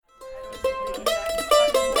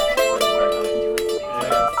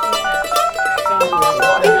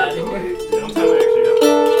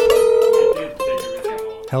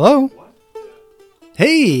Hello.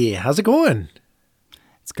 Hey, how's it going?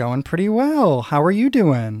 It's going pretty well. How are you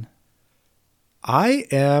doing? I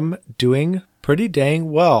am doing pretty dang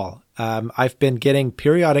well. I've been getting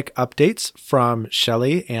periodic updates from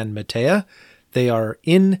Shelley and Matea. They are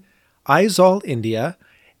in Aizawl, India,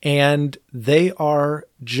 and they are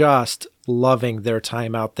just loving their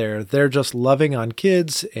time out there. They're just loving on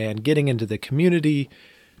kids and getting into the community,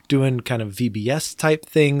 doing kind of VBS type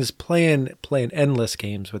things, playing endless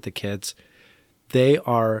games with the kids. They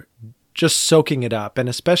are just soaking it up, and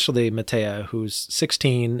especially Matea, who's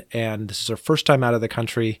 16, and this is her first time out of the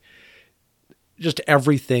country. Just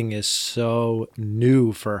everything is so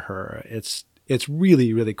new for her. It's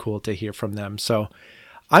really, really cool to hear from them. So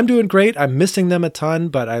I'm doing great. I'm missing them a ton,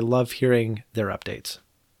 but I love hearing their updates.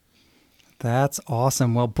 That's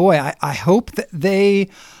awesome. Well, boy, I hope that they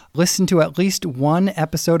listen to at least one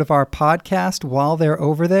episode of our podcast while they're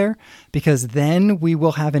over there, because then we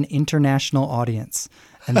will have an international audience.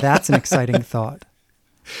 And that's an exciting thought.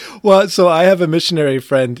 Well, so I have a missionary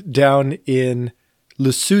friend down in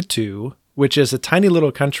Lesotho, which is a tiny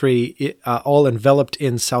little country all enveloped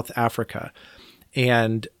in South Africa.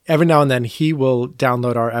 And every now and then he will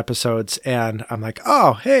download our episodes, and I'm like,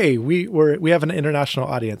 oh, hey, we have an international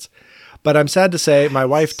audience. But I'm sad to say my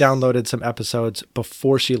wife downloaded some episodes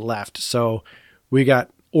before she left. So we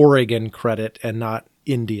got Oregon credit and not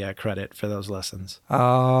India credit for those lessons.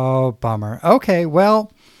 Oh, bummer. Okay,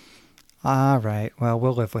 well, all right. Well,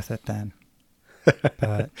 we'll live with it then.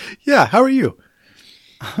 But yeah, how are you?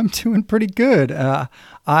 I'm doing pretty good. I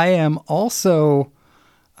am also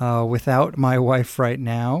without my wife right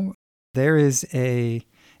now. There is an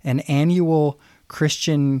annual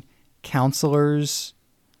Christian counselors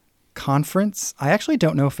conference. I actually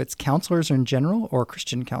don't know if it's counselors in general or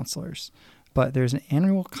Christian counselors, but there's an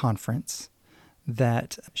annual conference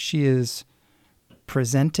that she is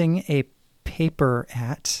presenting a paper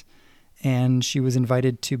at, and she was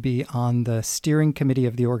invited to be on the steering committee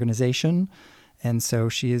of the organization. And so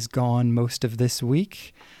she is gone most of this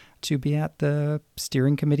week to be at the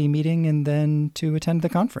steering committee meeting and then to attend the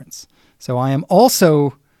conference. So I am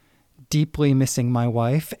also deeply missing my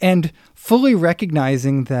wife and fully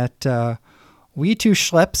recognizing that we two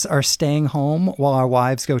schleps are staying home while our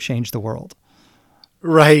wives go change the world.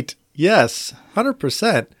 Right. Yes,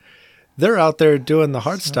 100%. They're out there doing the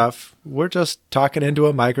hard stuff. We're just talking into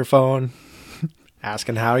a microphone,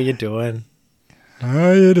 asking how you doing.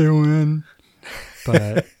 How you doing?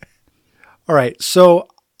 But all right, so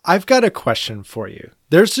I've got a question for you.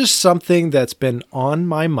 There's just something that's been on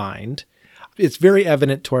my mind. It's very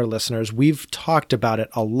evident to our listeners. We've talked about it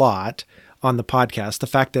a lot on the podcast, the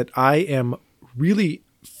fact that I am really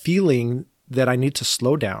feeling that I need to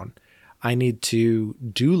slow down. I need to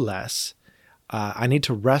do less. I need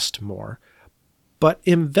to rest more. But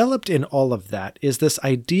enveloped in all of that is this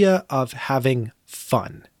idea of having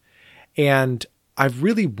fun. And I've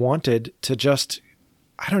really wanted to just,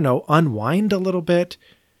 unwind a little bit,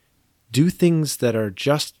 do things that are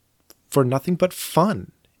just for nothing but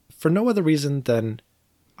fun, for no other reason than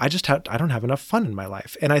I don't have enough fun in my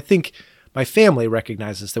life. And I think my family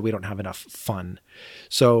recognizes that we don't have enough fun.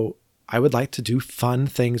 So I would like to do fun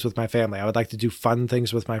things with my family. I would like to do fun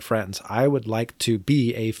things with my friends. I would like to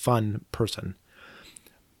be a fun person.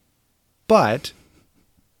 But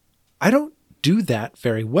I don't do that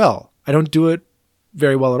very well. I don't do it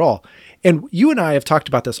very well at all. And you and I have talked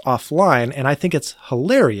about this offline, and I think it's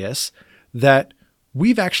hilarious that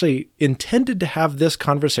we've actually intended to have this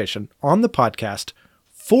conversation on the podcast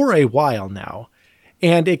for a while now,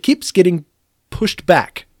 and it keeps getting pushed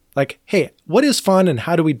back. Like, hey, what is fun and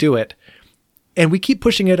how do we do it? And we keep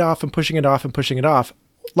pushing it off and pushing it off and pushing it off,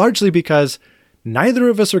 largely because neither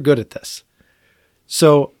of us are good at this.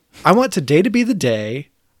 So I want today to be the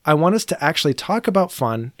day. I want us to actually talk about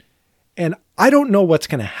fun, and I don't know what's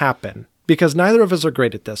going to happen because neither of us are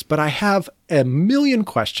great at this, but I have a million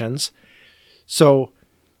questions. So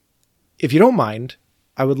if you don't mind,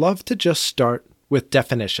 I would love to just start with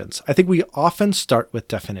definitions. I think we often start with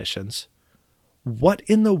definitions. What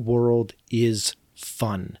in the world is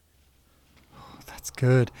fun? that's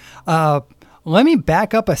good. Let me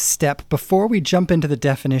back up a step before we jump into the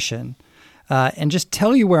definition and just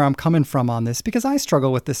tell you where I'm coming from on this, because I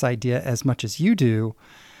struggle with this idea as much as you do.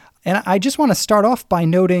 And I just want to start off by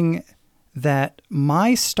noting that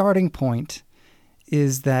my starting point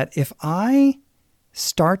is that if I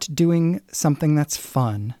start doing something that's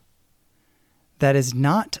fun, that is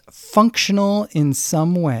not functional in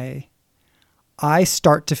some way, I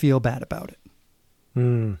start to feel bad about it.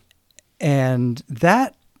 And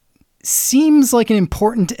that seems like an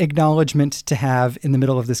important acknowledgement to have in the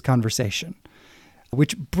middle of this conversation.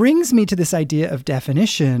 Which brings me to this idea of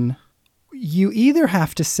definition. You either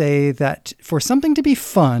have to say that for something to be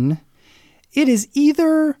fun, it is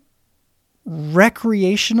either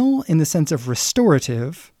recreational in the sense of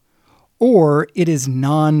restorative, or it is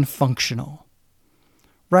non-functional,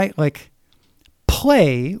 right? Like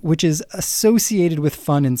play, which is associated with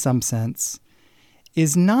fun in some sense,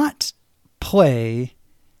 is not play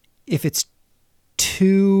if it's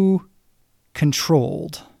too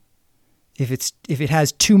controlled, if it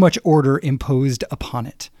has too much order imposed upon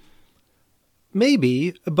it.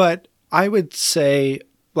 Maybe, but I would say,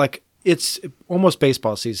 like, it's almost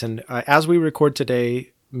baseball season. As we record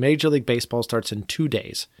today, Major League Baseball starts in 2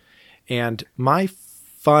 days. And my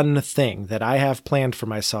fun thing that I have planned for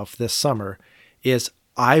myself this summer is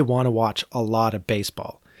I want to watch a lot of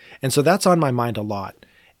baseball. And so that's on my mind a lot.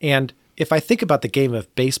 And if I think about the game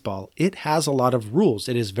of baseball, it has a lot of rules.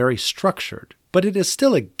 It is very structured, but it is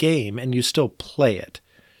still a game and you still play it.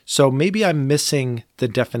 So maybe I'm missing the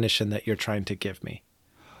definition that you're trying to give me.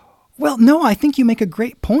 Well, no, I think you make a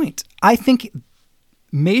great point. I think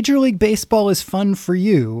Major League Baseball is fun for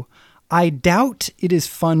you. I doubt it is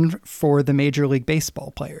fun for the Major League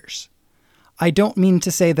Baseball players. I don't mean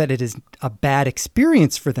to say that it is a bad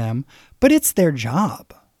experience for them, but it's their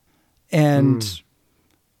job. And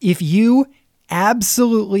if you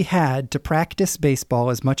absolutely had to practice baseball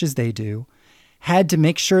as much as they do, had to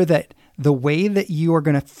make sure that the way that you are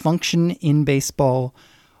going to function in baseball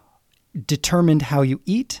determined how you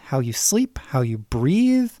eat, how you sleep, how you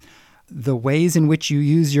breathe, the ways in which you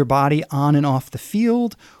use your body on and off the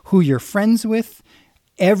field, who you're friends with,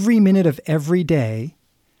 every minute of every day,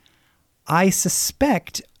 I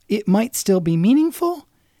suspect it might still be meaningful,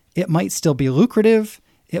 it might still be lucrative,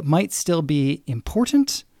 it might still be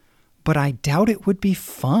important, but I doubt it would be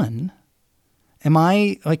fun.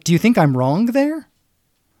 Do you think I'm wrong there?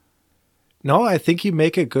 No, I think you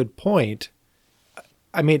make a good point.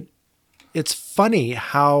 I mean, it's funny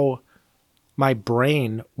how my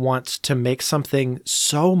brain wants to make something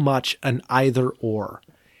so much an either or.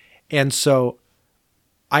 And so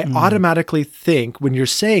I automatically think when you're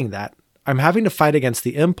saying that, I'm having to fight against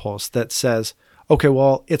the impulse that says, okay,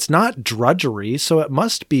 well, it's not drudgery, so it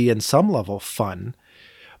must be in some level fun.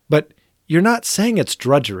 But you're not saying it's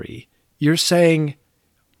drudgery. You're saying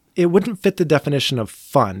it wouldn't fit the definition of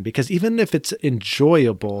fun, because even if it's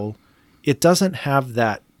enjoyable, it doesn't have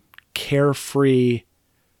that carefree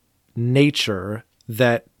nature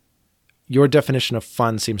that your definition of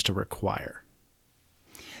fun seems to require.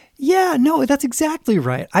 Yeah, no, that's exactly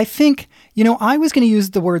right. I think, I was going to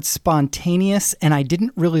use the word spontaneous and I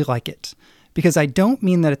didn't really like it because I don't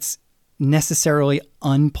mean that it's necessarily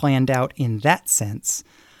unplanned out in that sense.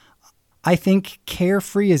 I think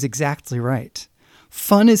carefree is exactly right.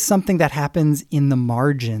 Fun is something that happens in the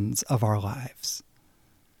margins of our lives,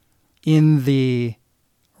 in the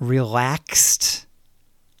relaxed,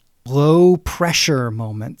 low pressure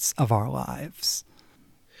moments of our lives.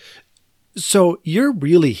 So you're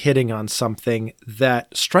really hitting on something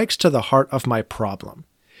that strikes to the heart of my problem.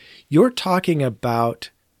 You're talking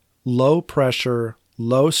about low pressure,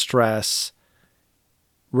 low stress,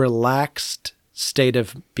 relaxed state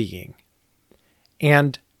of being.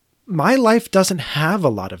 And my life doesn't have a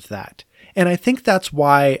lot of that. And I think that's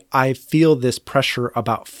why I feel this pressure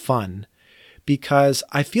about fun, because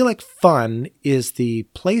I feel like fun is the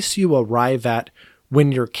place you arrive at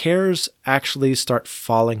when your cares actually start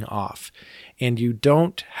falling off and you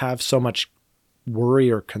don't have so much worry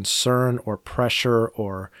or concern or pressure,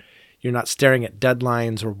 or you're not staring at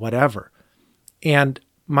deadlines or whatever. And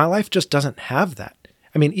my life just doesn't have that.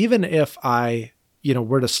 I mean, even if I,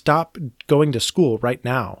 were to stop going to school right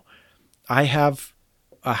now, I have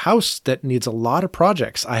a house that needs a lot of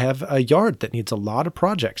projects. I have a yard that needs a lot of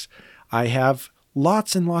projects. I have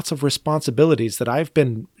lots and lots of responsibilities that I've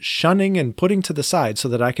been shunning and putting to the side so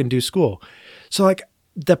that I can do school. So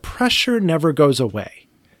the pressure never goes away.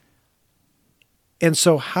 And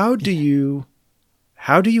so how do you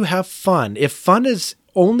have fun? If fun is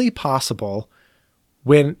only possible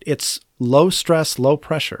when it's low stress, low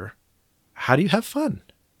pressure, how do you have fun?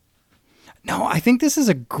 No, I think this is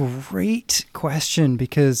a great question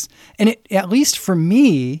because, at least for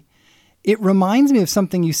me, it reminds me of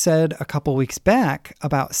something you said a couple weeks back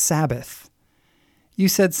about Sabbath. You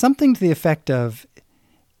said something to the effect of,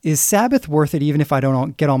 is Sabbath worth it even if I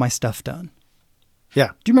don't get all my stuff done? Yeah.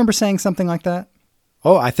 Do you remember saying something like that?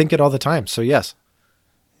 Oh, I think it all the time. So yes.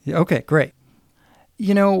 Yeah, okay, great.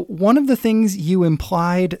 One of the things you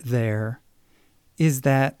implied there is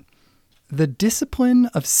that the discipline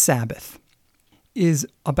of Sabbath is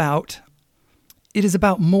about It is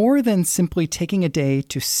about more than simply taking a day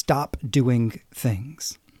to stop doing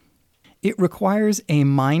things. It requires a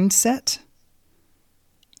mindset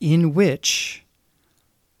in which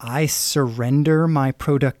I surrender my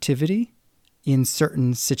productivity in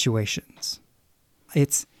certain situations.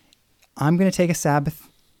 I'm going to take a Sabbath,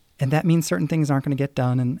 and that means certain things aren't going to get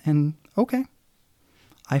done, and okay,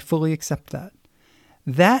 I fully accept that.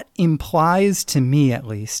 That implies, to me at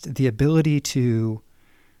least, the ability to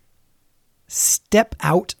step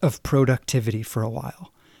out of productivity for a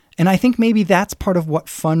while. And I think maybe that's part of what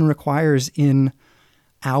fun requires in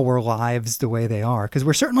our lives the way they are. Because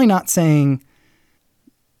we're certainly not saying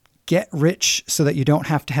get rich so that you don't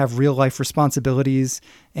have to have real life responsibilities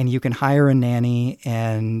and you can hire a nanny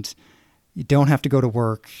and you don't have to go to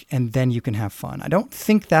work and then you can have fun. I don't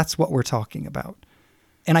think that's what we're talking about.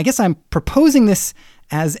 And I guess I'm proposing this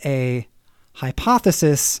as a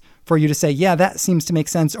hypothesis for you to say, yeah, that seems to make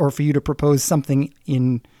sense, or for you to propose something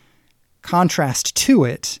in contrast to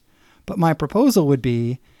it. But my proposal would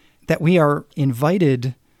be that we are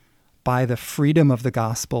invited by the freedom of the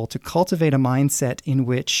gospel to cultivate a mindset in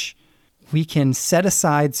which we can set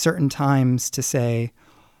aside certain times to say,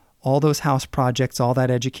 all those house projects, all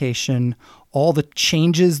that education, all the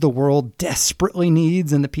changes the world desperately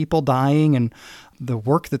needs, and the people dying, and the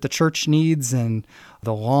work that the church needs, and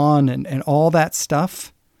the lawn, and all that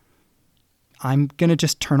stuff, I'm going to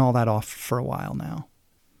just turn all that off for a while now.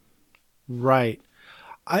 Right.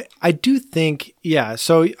 I do think, yeah,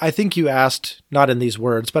 so I think you asked, not in these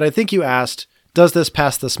words, but I think you asked, does this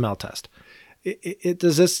pass the smell test?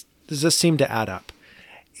 Does this seem to add up?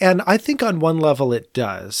 And I think on one level it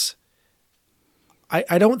does.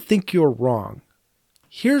 I don't think you're wrong.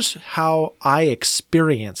 Here's how I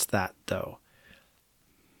experience that, though.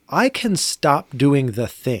 I can stop doing the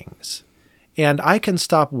things, and I can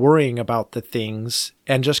stop worrying about the things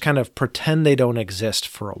and just kind of pretend they don't exist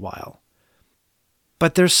for a while.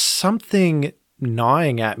 But there's something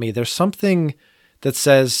gnawing at me. There's something that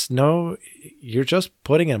says, no, you're just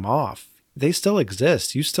putting them off. They still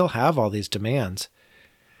exist. You still have all these demands.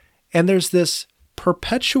 And there's this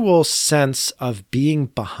perpetual sense of being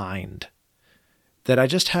behind that I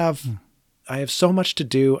just have. I have so much to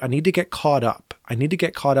do. I need to get caught up. I need to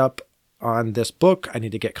get caught up on this book. I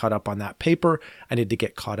need to get caught up on that paper. I need to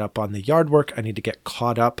get caught up on the yard work. I need to get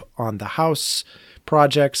caught up on the house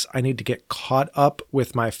projects. I need to get caught up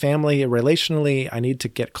with my family relationally. I need to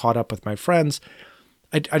get caught up with my friends.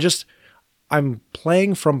 I'm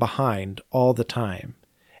playing from behind all the time.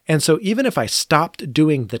 And so even if I stopped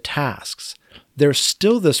doing the tasks, there's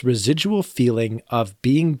still this residual feeling of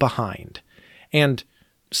being behind. And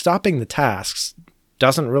stopping the tasks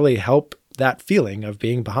doesn't really help that feeling of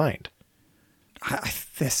being behind.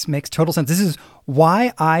 This makes total sense. This is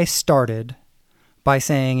why I started by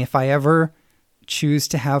saying if I ever choose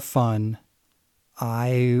to have fun,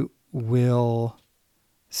 I will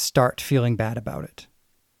start feeling bad about it.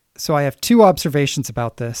 So I have two observations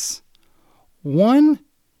about this. One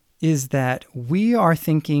is that we are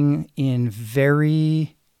thinking in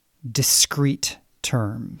very discrete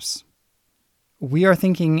terms. We are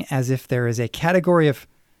thinking as if there is a category of,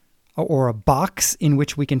 or a box in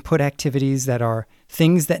which we can put activities that are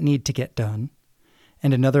things that need to get done,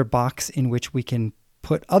 and another box in which we can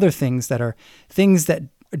put other things that are things that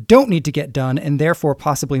don't need to get done and therefore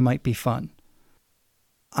possibly might be fun.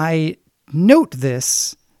 I note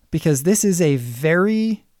this because this is a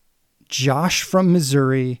very Josh from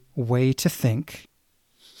Missouri way to think.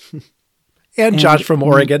 And Josh from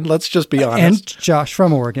Oregon, let's just be honest. And Josh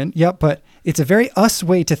from Oregon, yep, but it's a very us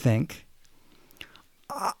way to think.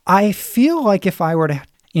 I feel like if I were to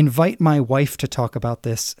invite my wife to talk about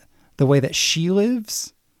this the way that she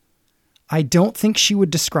lives, I don't think she would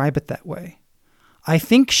describe it that way. I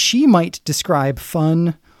think she might describe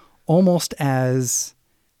fun almost as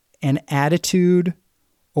an attitude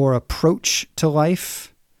or approach to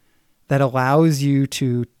life that allows you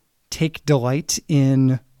to take delight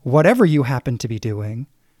in whatever you happen to be doing,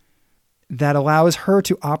 that allows her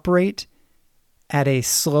to operate at a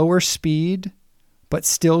slower speed but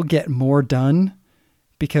still get more done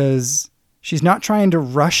because she's not trying to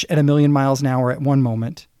rush at 1,000,000 miles an hour at one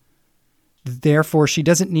moment. Therefore, she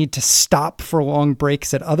doesn't need to stop for long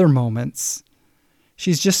breaks at other moments.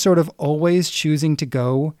 She's just sort of always choosing to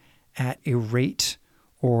go at a rate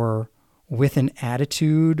or with an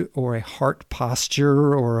attitude or a heart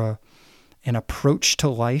posture or an approach to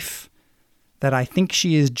life that I think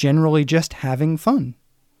she is generally just having fun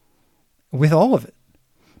with all of it.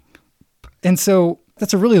 And so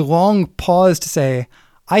that's a really long pause to say,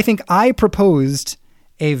 I think I proposed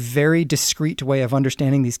a very discrete way of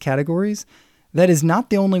understanding these categories that is not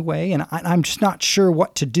the only way, and I'm just not sure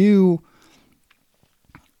what to do.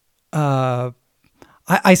 I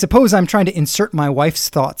suppose I'm trying to insert my wife's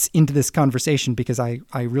thoughts into this conversation because I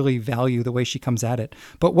really value the way she comes at it.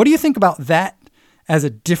 But what do you think about that as a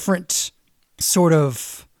different sort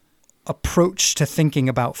of approach to thinking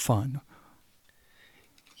about fun?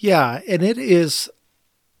 Yeah, and it is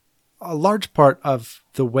a large part of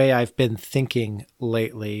the way I've been thinking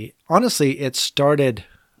lately. Honestly, it started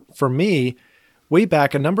for me way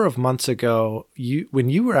back a number of months ago. When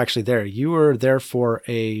you were actually there, you were there for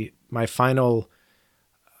my final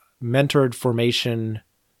mentored formation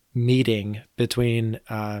meeting between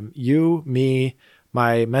you, me,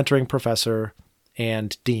 my mentoring professor,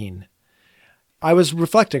 and Dean. I was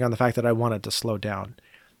reflecting on the fact that I wanted to slow down.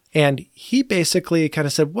 And he basically kind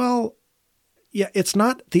of said, well, yeah, it's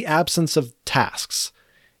not the absence of tasks.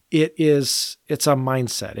 It's a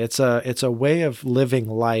mindset. It's a way of living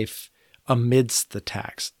life amidst the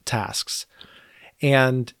tasks.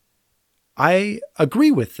 And I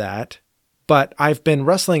agree with that, but I've been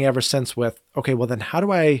wrestling ever since with, okay, well then how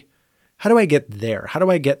do I get there? How do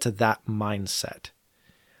I get to that mindset?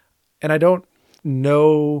 And I don't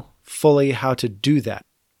know fully how to do that.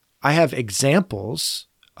 I have examples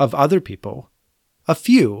of other people,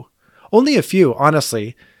 only a few,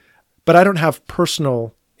 honestly, but I don't have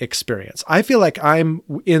personal experience. I feel like I'm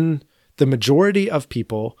in the majority of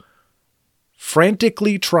people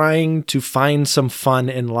frantically trying to find some fun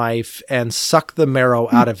in life and suck the marrow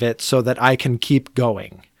out of it so that I can keep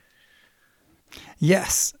going.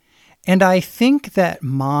 Yes. And I think that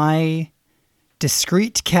my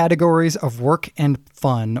discrete categories of work and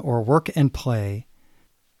fun or work and play,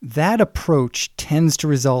 that approach tends to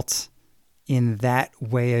result in that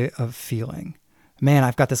way of feeling. Man,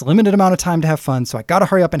 I've got this limited amount of time to have fun, so I got to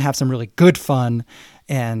hurry up and have some really good fun.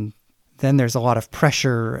 And then there's a lot of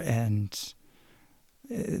pressure, and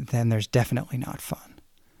then there's definitely not fun.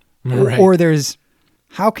 Right. Or there's,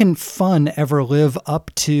 how can fun ever live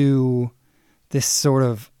up to this sort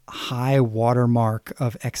of high watermark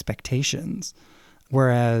of expectations?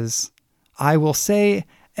 Whereas I will say,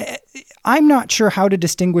 I'm not sure how to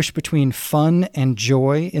distinguish between fun and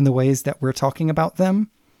joy in the ways that we're talking about them.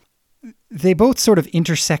 They both sort of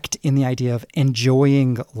intersect in the idea of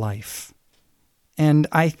enjoying life. And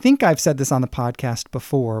I think I've said this on the podcast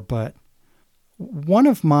before, but one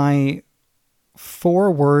of my 4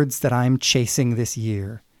 words that I'm chasing this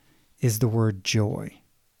year is the word joy.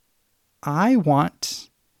 I want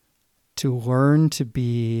to learn to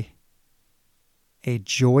be a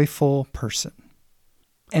joyful person.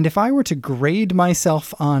 And if I were to grade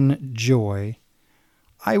myself on joy,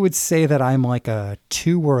 I would say that I'm like a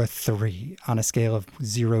 2 or a 3 on a scale of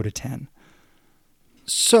 0 to 10.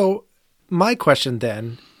 So my question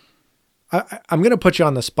then, I'm going to put you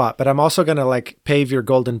on the spot, but I'm also going to pave your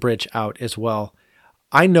golden bridge out as well.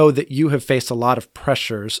 I know that you have faced a lot of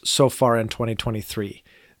pressures so far in 2023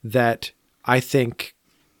 that I think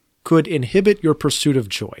could inhibit your pursuit of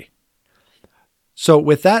joy. So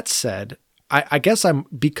with that said, I guess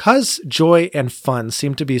because joy and fun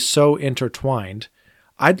seem to be so intertwined,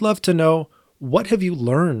 I'd love to know, what have you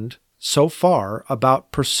learned so far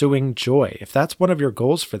about pursuing joy? If that's one of your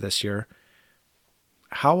goals for this year,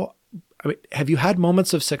 have you had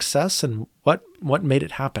moments of success, and what made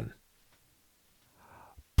it happen?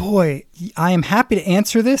 Boy, I am happy to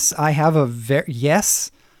answer this. I have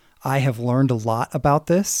yes, I have learned a lot about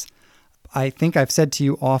this. I think I've said to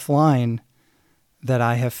you offline that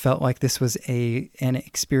I have felt like this was an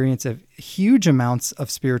experience of huge amounts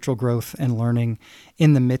of spiritual growth and learning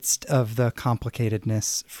in the midst of the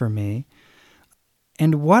complicatedness for me.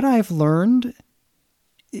 And what I've learned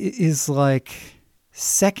is like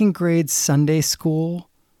 2nd grade Sunday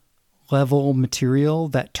school level material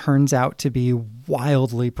that turns out to be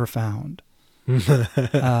wildly profound.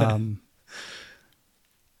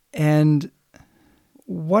 And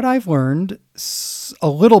what I've learned a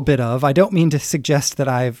little bit of, I don't mean to suggest that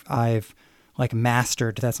I've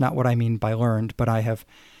mastered. That's not what I mean by learned, but I have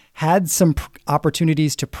had some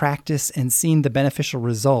opportunities to practice and seen the beneficial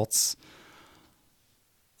results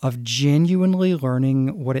of genuinely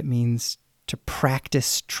learning what it means to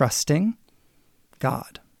practice trusting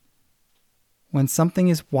God. When something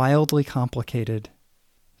is wildly complicated,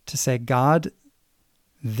 to say, God,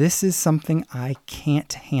 this is something I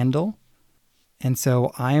can't handle. And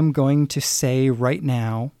so I am going to say right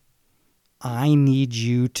now, I need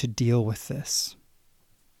you to deal with this.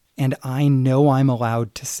 And I know I'm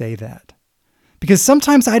allowed to say that. Because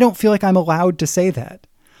sometimes I don't feel like I'm allowed to say that.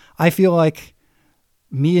 I feel like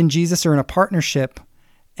me and Jesus are in a partnership,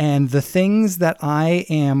 and the things that I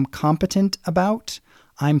am competent about,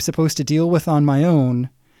 I'm supposed to deal with on my own.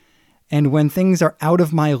 And when things are out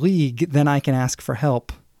of my league, then I can ask for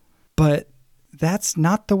help. But that's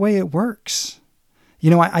not the way it works.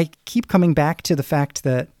 I keep coming back to the fact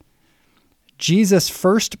that Jesus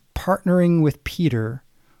first partnering with Peter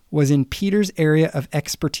was in Peter's area of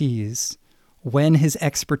expertise when his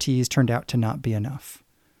expertise turned out to not be enough.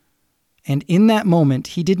 And in that moment,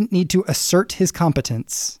 he didn't need to assert his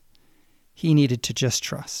competence. He needed to just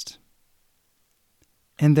trust.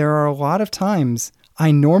 And there are a lot of times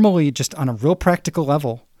I normally, just on a real practical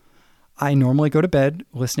level, I normally go to bed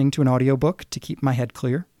listening to an audiobook to keep my head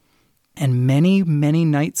clear. And many, many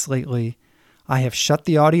nights lately, I have shut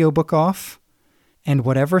the audiobook off, and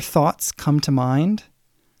whatever thoughts come to mind,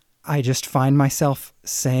 I just find myself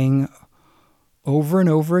saying over and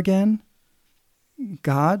over again,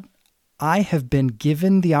 God, I have been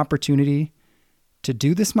given the opportunity to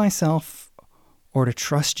do this myself or to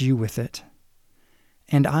trust you with it.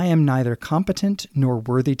 And I am neither competent nor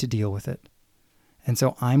worthy to deal with it. And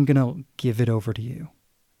so I'm going to give it over to you.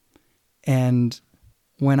 And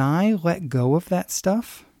when I let go of that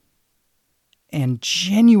stuff, and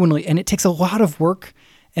genuinely, and it takes a lot of work,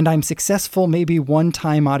 and I'm successful maybe one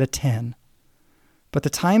time out of 10, but the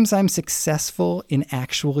times I'm successful in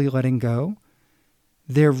actually letting go,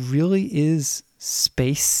 there really is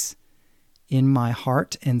space in my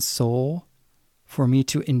heart and soul for me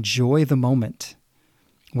to enjoy the moment.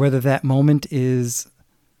 Whether that moment is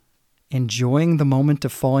enjoying the moment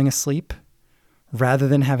of falling asleep rather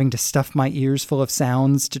than having to stuff my ears full of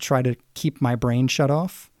sounds to try to keep my brain shut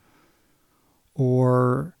off,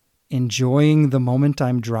 or enjoying the moment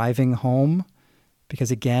I'm driving home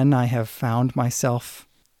because, again, I have found myself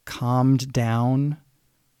calmed down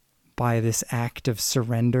by this act of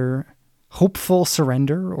surrender, hopeful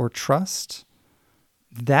surrender or trust.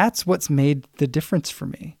 That's what's made the difference for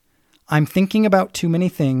me. I'm thinking about too many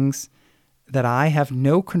things that I have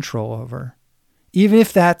no control over. Even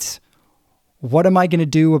if that's, what am I going to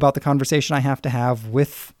do about the conversation I have to have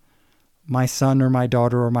with my son or my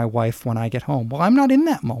daughter or my wife when I get home? Well, I'm not in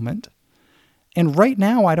that moment. And right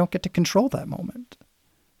now, I don't get to control that moment.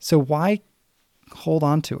 So why hold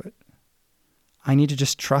on to it? I need to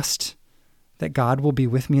just trust that God will be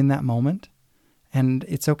with me in that moment. And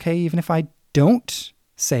it's okay even if I don't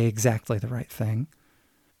say exactly the right thing.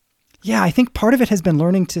 Yeah, I think part of it has been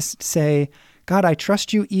learning to say, God, I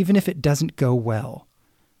trust you even if it doesn't go well.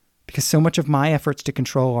 Because so much of my efforts to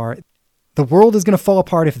control are, the world is going to fall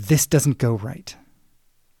apart if this doesn't go right.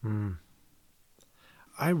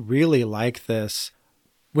 I really like this.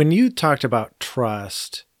 When you talked about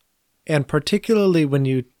trust, and particularly when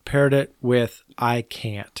you paired it with I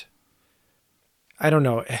can't, I don't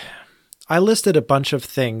know. I listed a bunch of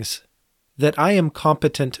things that I am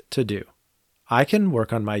competent to do. I can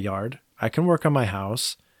work on my yard. I can work on my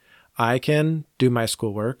house. I can do my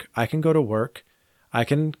schoolwork. I can go to work. I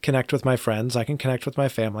can connect with my friends. I can connect with my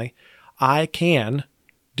family. I can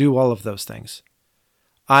do all of those things.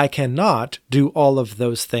 I cannot do all of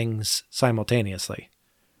those things simultaneously.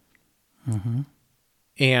 Mm-hmm.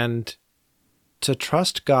 And to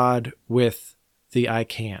trust God with the I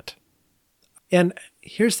can't. And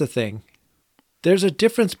here's the thing. There's a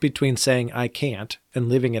difference between saying I can't and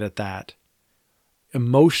leaving it at that,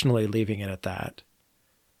 emotionally leaving it at that,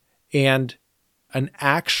 and an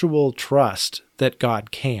actual trust that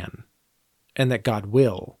God can and that God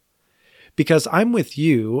will. Because I'm with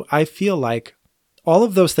you, I feel like all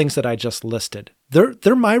of those things that I just listed,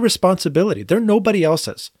 they're my responsibility. They're nobody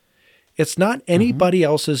else's. It's not anybody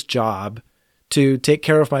else's job to take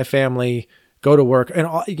care of my family, go to work, and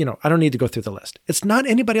I don't need to go through the list. It's not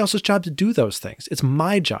anybody else's job to do those things. It's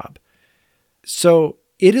my job. So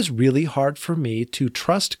it is really hard for me to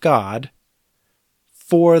trust God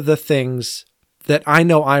for the things that I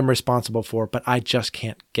know I'm responsible for, but I just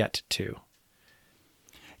can't get to.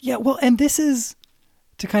 Yeah, well, and this is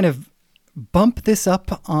to kind of bump this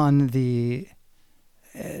up on the,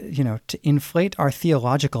 to inflate our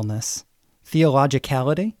theologicality,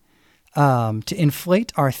 to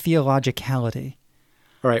inflate our theologicality.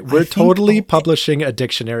 All right, we're totally publishing a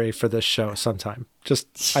dictionary for this show sometime. I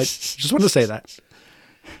just want to say that.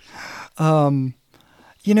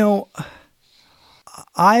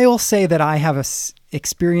 I'll say that I have an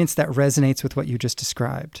experience that resonates with what you just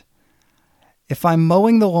described. If I'm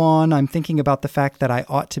mowing the lawn, I'm thinking about the fact that I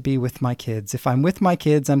ought to be with my kids. If I'm with my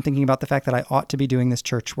kids, I'm thinking about the fact that I ought to be doing this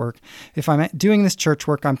church work. If I'm doing this church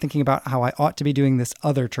work, I'm thinking about how I ought to be doing this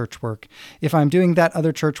other church work. If I'm doing that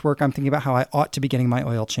other church work, I'm thinking about how I ought to be getting my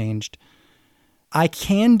oil changed. I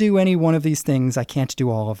can do any one of these things. I can't do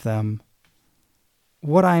all of them.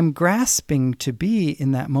 What I'm grasping to be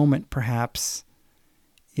in that moment, perhaps,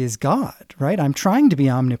 is God, right? I'm trying to be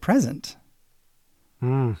omnipresent.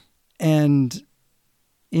 And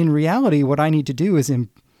in reality, what I need to do is,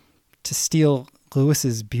 to steal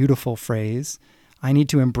Lewis's beautiful phrase, I need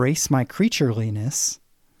to embrace my creatureliness,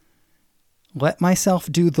 let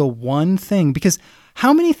myself do the one thing. Because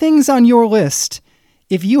how many things on your list,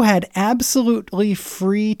 if you had absolutely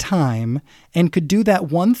free time and could do that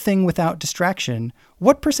one thing without distraction,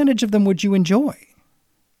 what percentage of them would you enjoy?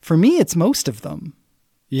 For me, it's most of them.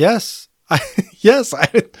 Yes.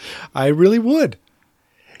 I really would.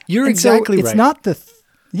 You're And exactly so it's right. not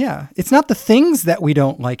it's not the things that we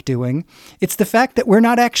don't like doing. It's the fact that we're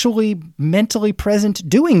not actually mentally present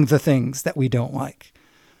doing the things that we don't like.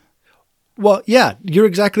 Well, yeah, you're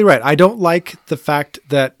exactly right. I don't like the fact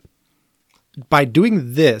that by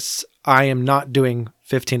doing this, I am not doing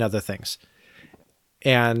 15 other things.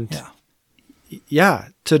 And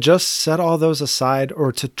to just set all those aside,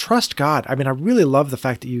 or to trust God. I mean, I really love the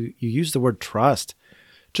fact that you use the word trust.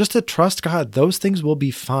 Just to trust God, those things will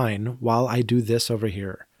be fine while I do this over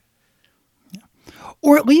here.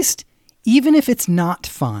 Or at least, even if it's not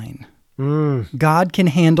fine, God can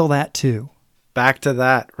handle that too. Back to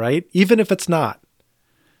that, right? Even if it's not.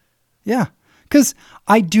 Yeah. Because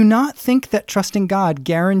I do not think that trusting God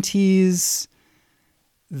guarantees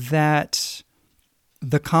that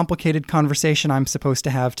the complicated conversation I'm supposed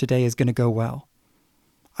to have today is going to go well.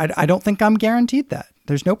 I don't think I'm guaranteed that.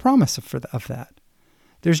 There's no promise of that.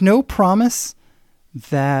 There's no promise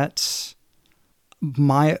that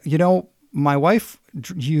my wife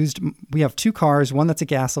we have two cars, one that's a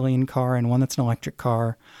gasoline car and one that's an electric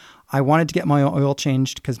car. I wanted to get my oil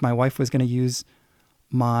changed because my wife was going to use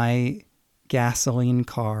my gasoline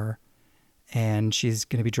car and she's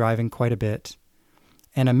going to be driving quite a bit.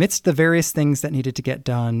 And amidst the various things that needed to get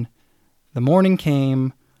done, the morning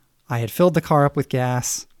came, I had filled the car up with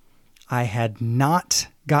gas. I had not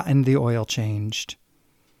gotten the oil changed.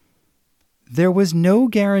 There was no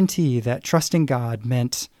guarantee that trusting God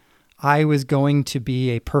meant I was going to be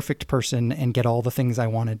a perfect person and get all the things I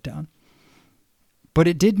wanted done. But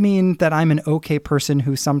it did mean that I'm an okay person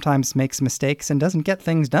who sometimes makes mistakes and doesn't get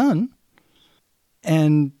things done.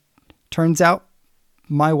 And turns out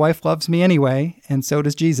my wife loves me anyway, and so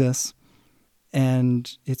does Jesus.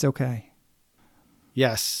 And it's okay.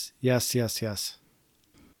 Yes.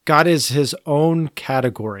 God is his own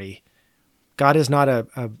category. God is not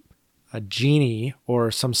a genie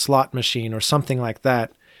or some slot machine or something like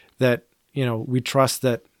that, we trust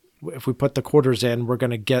that if we put the quarters in, we're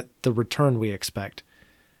going to get the return we expect.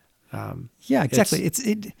 Yeah, exactly.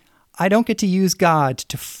 I don't get to use God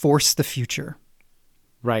to force the future.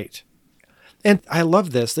 Right. And I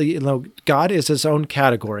love this. God is his own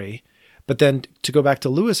category. But then to go back to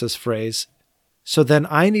Lewis's phrase, so then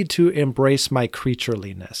I need to embrace my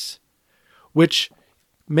creatureliness, which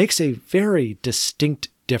makes a very distinct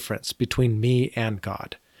difference between me and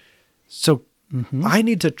God. So I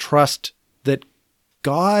need to trust that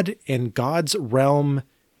God and God's realm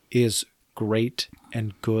is great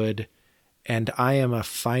and good, and I am a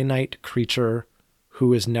finite creature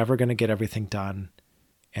who is never going to get everything done,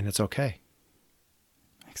 and it's okay.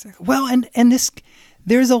 Exactly. Well, and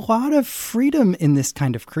there's a lot of freedom in this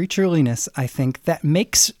kind of creatureliness, I think, that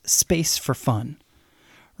makes space for fun,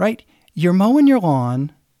 right? You're mowing your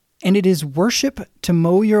lawn, and it is worship to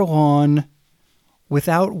mow your lawn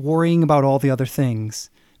without worrying about all the other things,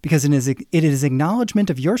 because it is acknowledgement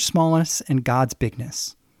of your smallness and God's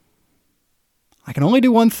bigness. I can only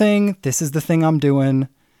do one thing. This is the thing I'm doing,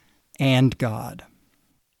 and God.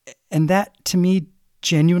 And that, to me,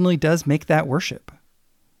 genuinely does make that worship.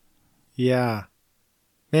 Yeah.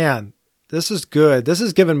 Man, this is good. This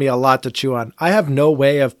has given me a lot to chew on. I have no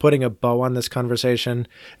way of putting a bow on this conversation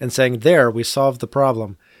and saying, there, we solved the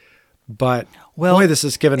problem. But boy, this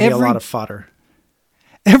has given me a lot of fodder.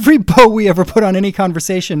 Every bow we ever put on any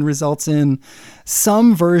conversation results in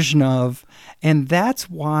some version of, and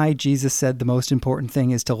that's why Jesus said the most important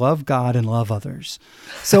thing is to love God and love others.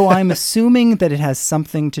 So I'm assuming that it has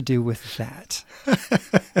something to do with that.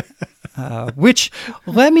 Which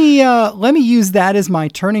let me use that as my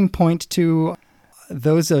turning point to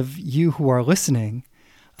those of you who are listening.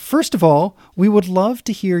 First of all, we would love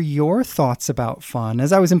to hear your thoughts about fun.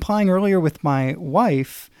 As I was implying earlier with my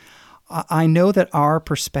wife, I know that our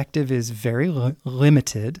perspective is very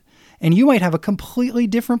limited, and you might have a completely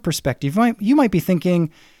different perspective. You might be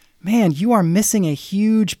thinking, man, you are missing a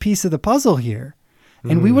huge piece of the puzzle here.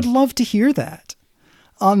 And we would love to hear that.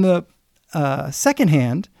 On the second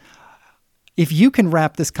hand, if you can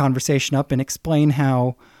wrap this conversation up and explain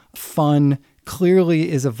how fun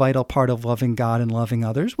clearly is a vital part of loving God and loving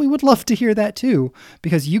others, we would love to hear that too,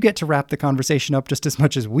 because you get to wrap the conversation up just as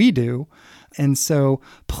much as we do. And so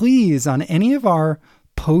please, on any of our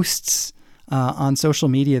posts on social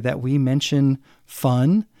media that we mention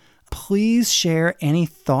fun, please share any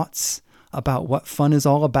thoughts about what fun is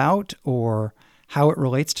all about, or how it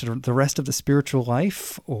relates to the rest of the spiritual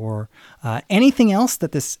life, or anything else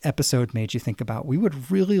that this episode made you think about. We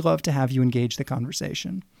would really love to have you engage the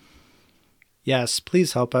conversation. Yes,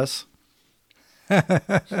 please help us.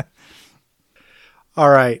 All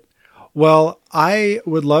right. Well, I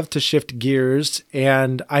would love to shift gears,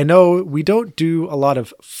 and I know we don't do a lot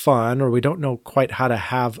of fun, or we don't know quite how to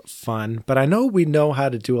have fun, but I know we know how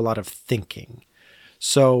to do a lot of thinking.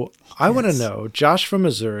 So I want to know, Josh from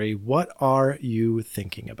Missouri, what are you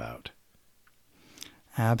thinking about?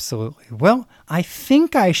 Absolutely. Well, I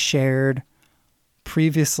think I shared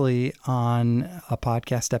previously on a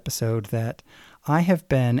podcast episode that I have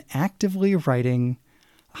been actively writing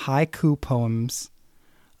haiku poems,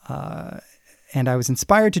 and I was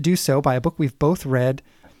inspired to do so by a book we've both read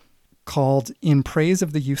called In Praise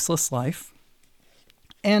of the Useless Life.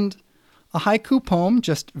 And a haiku poem,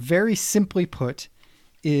 just very simply put,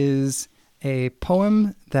 is a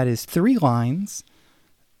poem that is 3 lines,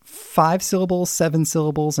 5 syllables, 7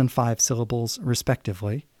 syllables, and 5 syllables,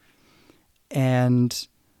 respectively. And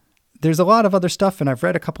there's a lot of other stuff, and I've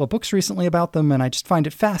read a couple of books recently about them, and I just find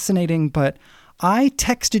it fascinating. But I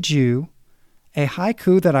texted you a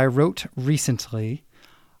haiku that I wrote recently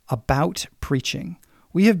about preaching.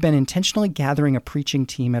 We have been intentionally gathering a preaching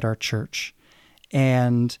team at our church,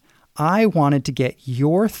 and I wanted to get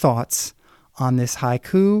your thoughts on this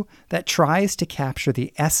haiku that tries to capture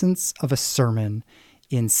the essence of a sermon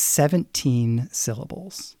in 17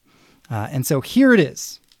 syllables. And so here it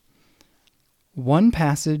is. One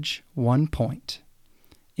passage, one point.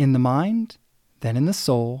 In the mind, then in the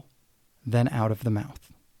soul, then out of the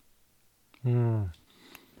mouth.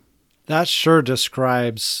 That sure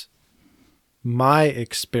describes my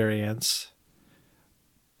experience.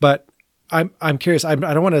 But I'm curious. I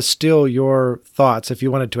don't want to steal your thoughts if you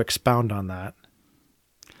wanted to expound on that.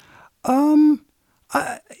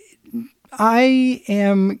 I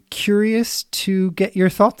am curious to get your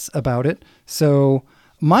thoughts about it. So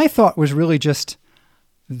my thought was really just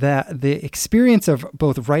that the experience of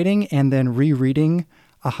both writing and then rereading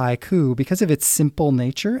a haiku, because of its simple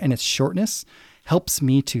nature and its shortness, helps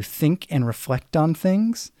me to think and reflect on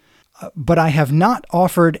things. But I have not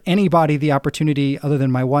offered anybody the opportunity other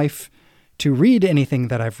than my wife to read anything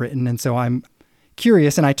that I've written. And so I'm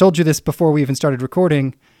curious, and I told you this before we even started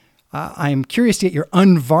recording, I'm curious to get your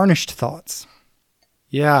unvarnished thoughts.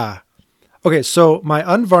 Yeah. Okay, so my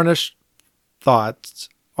unvarnished thoughts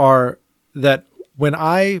are that when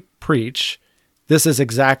I preach, this is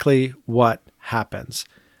exactly what happens.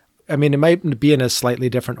 I mean, it might be in a slightly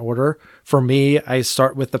different order. For me, I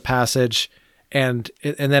start with the passage and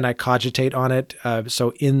then I cogitate on it.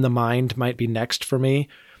 So in the mind might be next for me.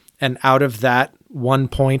 And out of that, one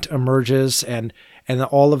point emerges, and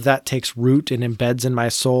all of that takes root and embeds in my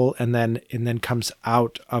soul, and then comes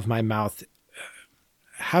out of my mouth,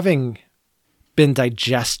 having been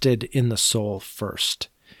digested in the soul first.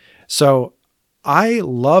 So I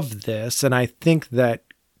love this, and I think that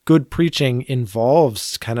good preaching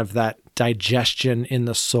involves kind of that digestion in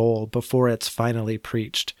the soul before it's finally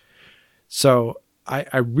preached. So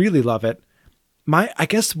I really love it. I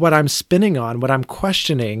guess what I'm spinning on, what I'm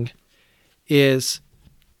questioning is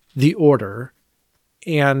the order.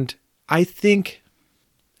 And I think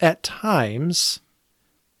at times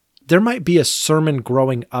there might be a sermon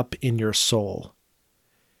growing up in your soul,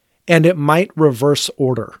 and it might reverse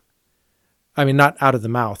order. I mean, not out of the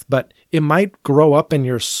mouth, but it might grow up in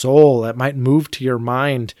your soul. It might move to your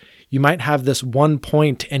mind. You might have this one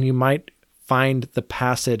point and you might find the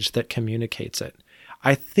passage that communicates it.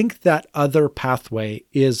 I think that other pathway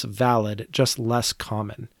is valid, just less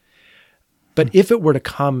common. But if it were to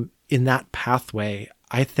come in that pathway,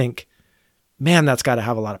 I think, man, that's got to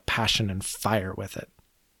have a lot of passion and fire with it.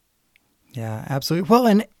 Yeah, absolutely. Well,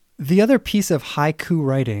 and the other piece of haiku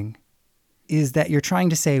writing is that you're trying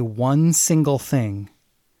to say one single thing.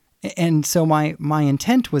 And so my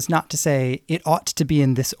intent was not to say it ought to be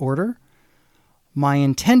in this order. My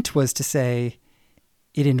intent was to say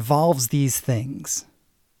it involves these things.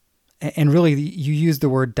 And really, you used the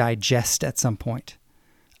word digest at some point.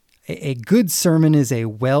 A good sermon is a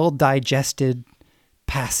well-digested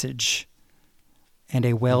passage and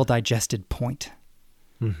a well-digested point.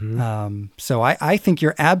 Mm-hmm. So I think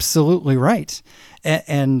you're absolutely right.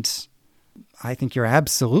 And I think you're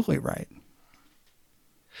absolutely right.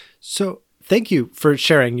 So thank you for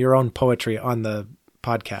sharing your own poetry on the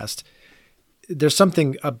podcast. There's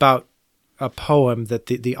something about a poem that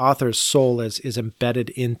the author's soul is embedded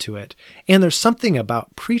into it. And there's something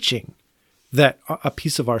about preaching that a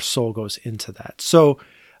piece of our soul goes into that. So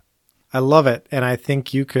I love it. And I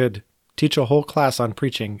think you could teach a whole class on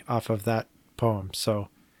preaching off of that poem. So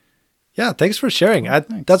yeah, thanks for sharing.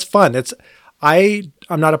 That's fun. I'm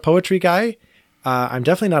not a poetry guy. I'm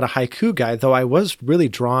definitely not a haiku guy, though I was really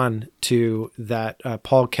drawn to that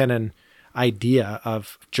Paul Kennan idea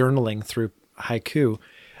of journaling through haiku.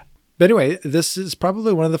 But anyway, this is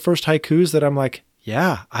probably one of the first haikus that I'm like,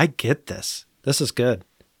 yeah, I get this. This is good.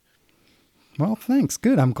 Well, thanks.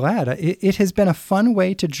 Good. I'm glad. It has been a fun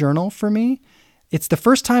way to journal for me. It's the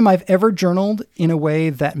first time I've ever journaled in a way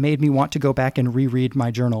that made me want to go back and reread my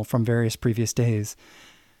journal from various previous days.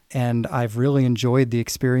 And I've really enjoyed the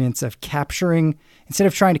experience of capturing, instead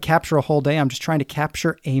of trying to capture a whole day, I'm just trying to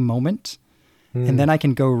capture a moment. And then I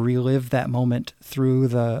can go relive that moment through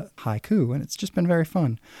the haiku. And it's just been very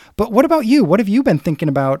fun. But what about you? What have you been thinking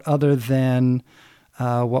about other than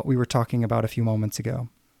what we were talking about a few moments ago?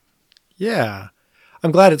 Yeah.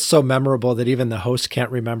 I'm glad it's so memorable that even the host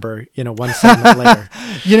can't remember, one segment later.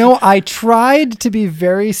 I tried to be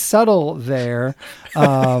very subtle there.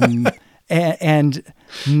 And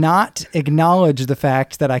not acknowledge the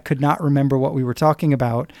fact that I could not remember what we were talking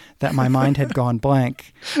about, that my mind had gone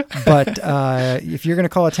blank. But if you're going to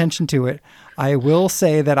call attention to it, I will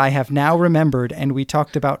say that I have now remembered, and we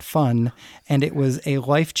talked about fun, and it was a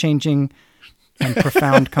life-changing and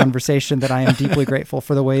profound conversation that I am deeply grateful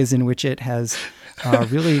for the ways in which it has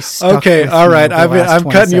really stuck Okay, with all me right. over the last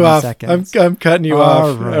I'm cutting you off. seconds. I'm cutting you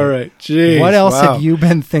off. Right. All right. Jeez, what else wow. have you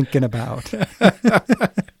been thinking about?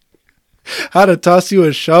 How to toss you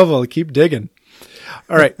a shovel. Keep digging.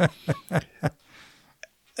 All right.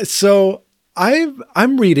 So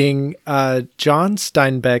I'm reading John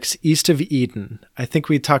Steinbeck's East of Eden. I think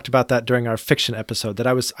we talked about that during our fiction episode, that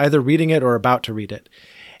I was either reading it or about to read it.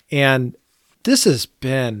 And this has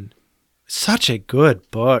been such a good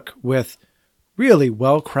book with really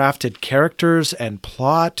well-crafted characters and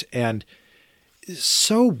plot, and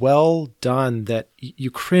so well done that you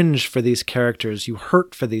cringe for these characters, you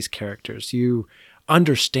hurt for these characters, you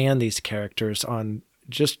understand these characters on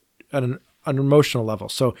just an emotional level.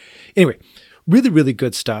 So anyway, really, really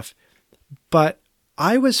good stuff. But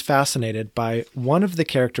I was fascinated by one of the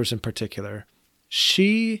characters in particular.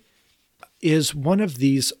 She is one of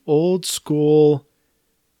these old school,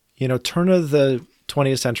 turn of the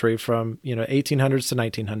 20th century from, 1800s to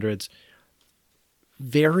 1900s,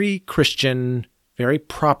 very Christian, very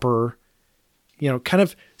proper, kind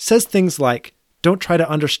of says things like, don't try to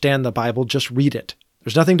understand the Bible, just read it.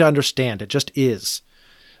 There's nothing to understand. It just is.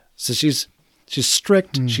 So she's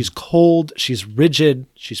strict, she's cold, she's rigid,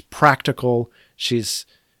 she's practical, she's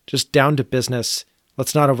just down to business.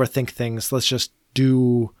 Let's not overthink things. Let's just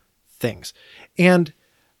do things. And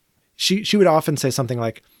she would often say something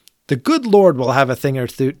like, the good Lord will have a thing or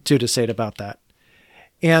two to say about that.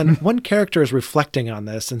 And one character is reflecting on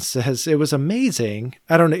this and says, it was amazing.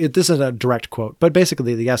 I don't know, this isn't a direct quote, but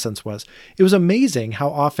basically the essence was, it was amazing how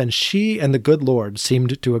often she and the good Lord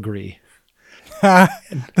seemed to agree.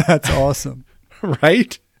 That's awesome.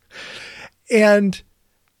 Right? And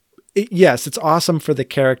yes, it's awesome for the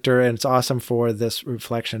character and it's awesome for this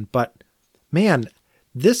reflection. But man,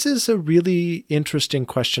 this is a really interesting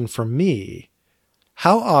question for me.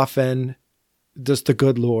 How often does the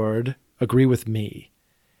good Lord agree with me?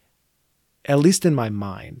 At least in my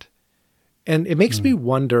mind. And it makes me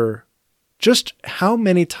wonder just how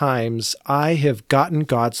many times I have gotten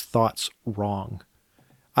God's thoughts wrong.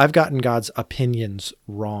 I've gotten God's opinions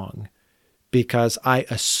wrong because I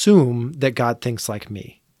assume that God thinks like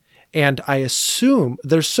me. And I assume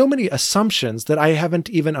there's so many assumptions that I haven't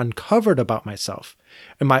even uncovered about myself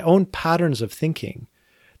and my own patterns of thinking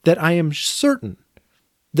that I am certain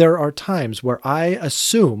there are times where I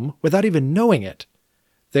assume, without even knowing it,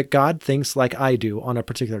 that God thinks like I do on a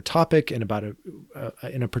particular topic and about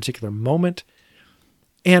in a particular moment.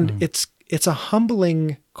 And it's a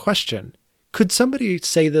humbling question. Could somebody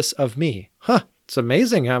say this of me? It's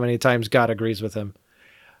amazing how many times God agrees with him.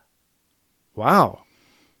 Wow.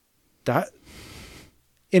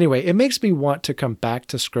 Anyway, it makes me want to come back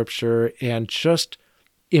to Scripture and just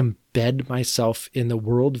embed myself in the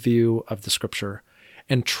worldview of the Scripture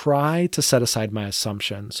and try to set aside my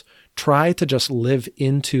assumptions, try to just live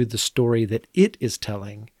into the story that it is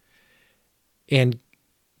telling, and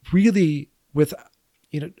really, with,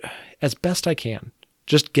 as best I can,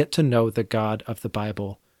 just get to know the God of the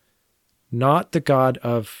Bible, not the God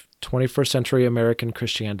of 21st century American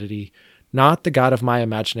Christianity, not the God of my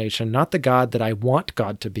imagination, not the God that I want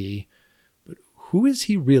God to be, but who is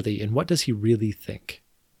he really and what does he really think?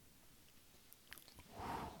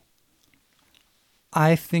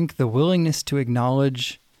 I think the willingness to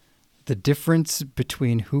acknowledge the difference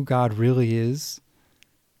between who God really is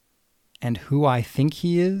and who I think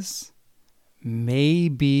he is may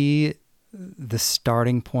be the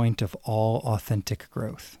starting point of all authentic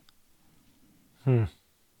growth. You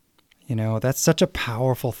know, that's such a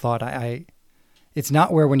powerful thought. It's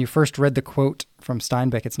not where, when you first read the quote from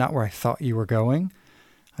Steinbeck, it's not where I thought you were going.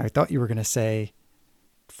 I thought you were going to say,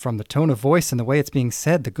 from the tone of voice and the way it's being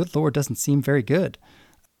said, the good Lord doesn't seem very good.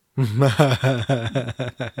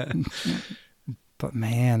 But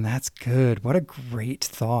man, that's good. What a great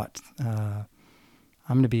thought. I'm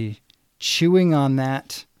going to be chewing on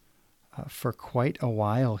that for quite a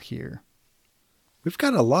while here. We've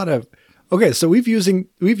got a lot of... Okay, so we've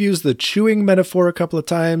used the chewing metaphor a couple of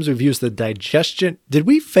times. We've used the digestion. Did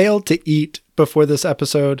we fail to eat before this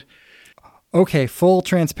episode? Okay, full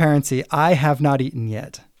transparency. I have not eaten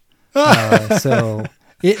yet. So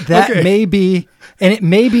Okay. may be, and it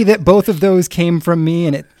may be that both of those came from me,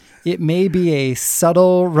 and it may be a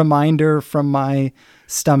subtle reminder from my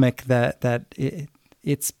stomach that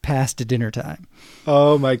it's past dinner time.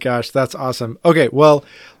 Oh my gosh, that's awesome. Okay, well,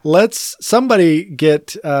 let's somebody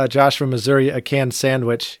get Josh from Missouri a canned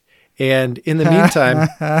sandwich. And in the meantime,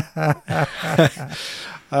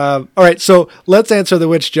 all right, so let's answer the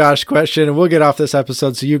Which Josh question, and we'll get off this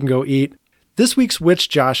episode so you can go eat. This week's Which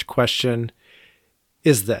Josh question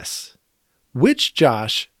is this. Which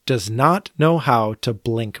Josh does not know how to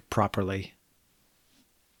blink properly?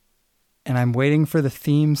 And I'm waiting for the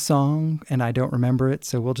theme song, and I don't remember it,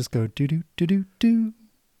 so we'll just go do-do-do-do-do.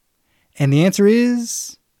 And the answer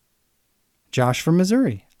is Josh from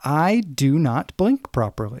Missouri. I do not blink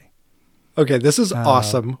properly. Okay, this is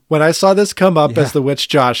awesome. When I saw this come up as the Which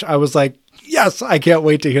Josh, I was like, yes, I can't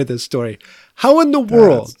wait to hear this story. How in the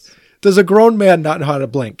world does a grown man not know how to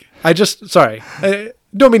blink? I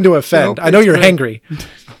don't mean to offend. No, I know you're great. hangry.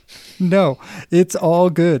 No, it's all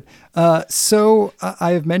good. So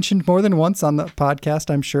I have mentioned more than once on the podcast,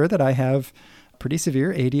 I'm sure, that I have pretty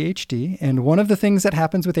severe ADHD. And one of the things that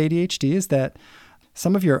happens with ADHD is that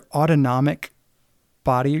some of your autonomic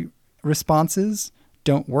body responses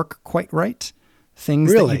don't work quite right.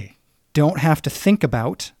 Things that you don't have to think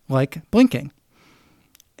about, like blinking.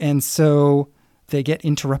 And so they get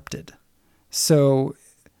interrupted. So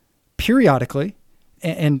periodically,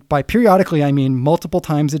 and by periodically, I mean multiple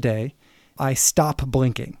times a day, I stop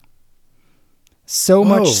blinking. So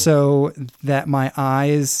much so that my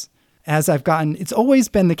eyes, as I've gotten, it's always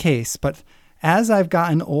been the case, but as I've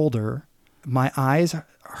gotten older, my eyes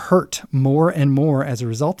hurt more and more as a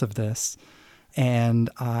result of this. And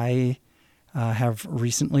I have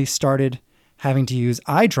recently started having to use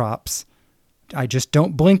eye drops. I just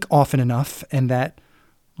don't blink often enough, and that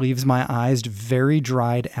leaves my eyes very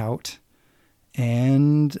dried out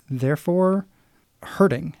and therefore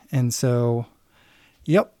hurting. And so,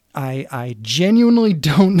 yep, I genuinely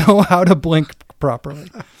don't know how to blink properly.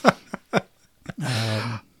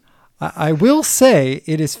 I will say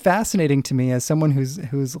it is fascinating to me as someone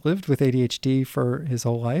who's lived with ADHD for his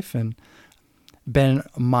whole life and been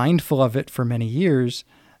mindful of it for many years.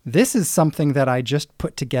 This is something that I just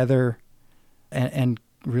put together and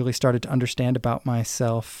really started to understand about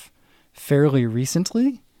myself fairly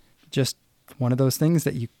recently. Just one of those things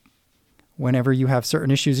that whenever you have certain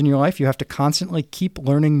issues in your life, you have to constantly keep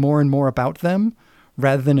learning more and more about them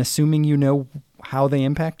rather than assuming you know how they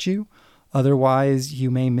impact you. Otherwise, you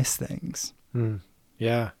may miss things.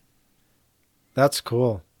 Yeah. That's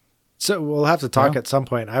cool. So we'll have to talk at some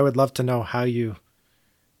point. I would love to know how your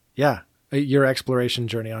exploration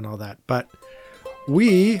journey on all that. But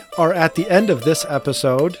we are at the end of this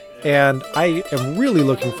episode, and I am really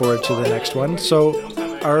looking forward to the next one. So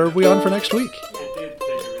are we on for next week?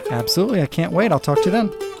 Absolutely. I can't wait. I'll talk to you then.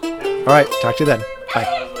 All right. Talk to you then. Bye.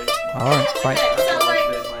 All right. Bye.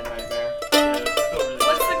 So,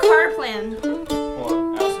 what's the car plan?